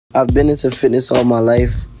I've been into fitness all my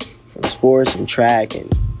life, from sports and track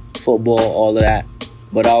and football, all of that.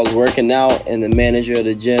 But I was working out and the manager of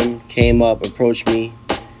the gym came up, approached me,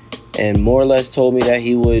 and more or less told me that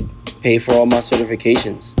he would pay for all my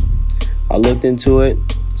certifications. I looked into it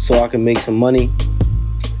so I could make some money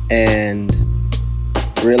and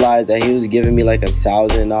realized that he was giving me like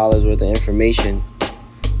 $1,000 worth of information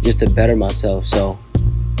just to better myself. So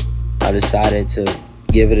I decided to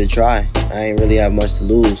give it a try. I ain't really have much to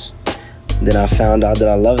lose. Then I found out that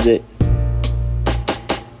I loved it.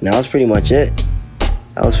 And that was pretty much it.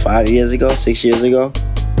 That was 5 years ago, 6 years ago.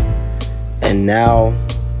 And now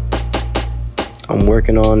I'm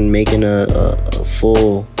working on making a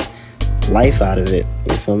full life out of it.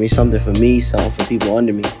 You feel me? Something for me, something for people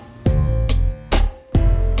under me.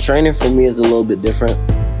 Training for me is a little bit different.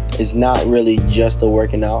 It's not really just the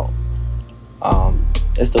working out.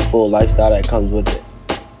 It's the full lifestyle that comes with it.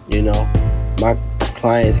 You know, my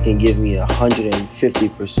clients can give me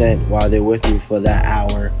 150% while they're with me for that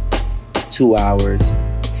hour, 2 hours,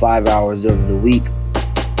 5 hours over the week.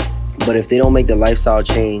 But if they don't make the lifestyle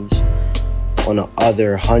change on the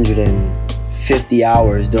other 150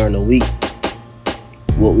 hours during the week,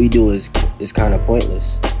 what we do is kind of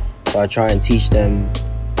pointless. So I try and teach them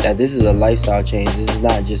that this is a lifestyle change. This is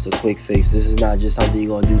not just a quick fix. This is not just something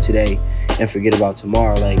you're gonna do today and forget about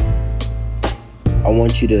tomorrow. Like, I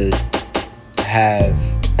want you to have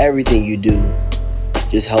everything you do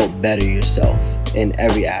just help better yourself in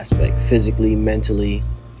every aspect, physically, mentally,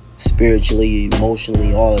 spiritually,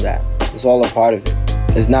 emotionally, all of that. It's all a part of it.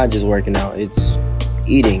 It's not just working out. It's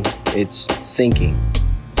eating. It's thinking.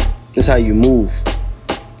 It's how you move.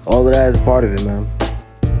 All of that is part of it, man.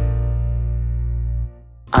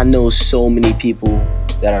 I know so many people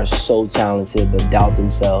that are so talented but doubt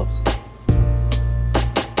themselves.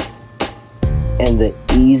 And the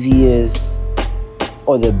easiest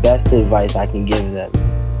or the best advice I can give them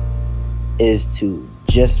is to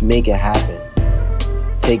just make it happen.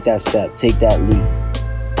 Take that step, take that leap.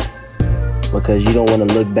 Because you don't want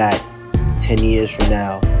to look back 10 years from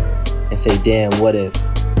now and say, damn, what if?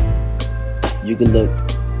 You can look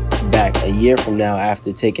back a year from now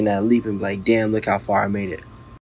after taking that leap and be like, damn, look how far I made it.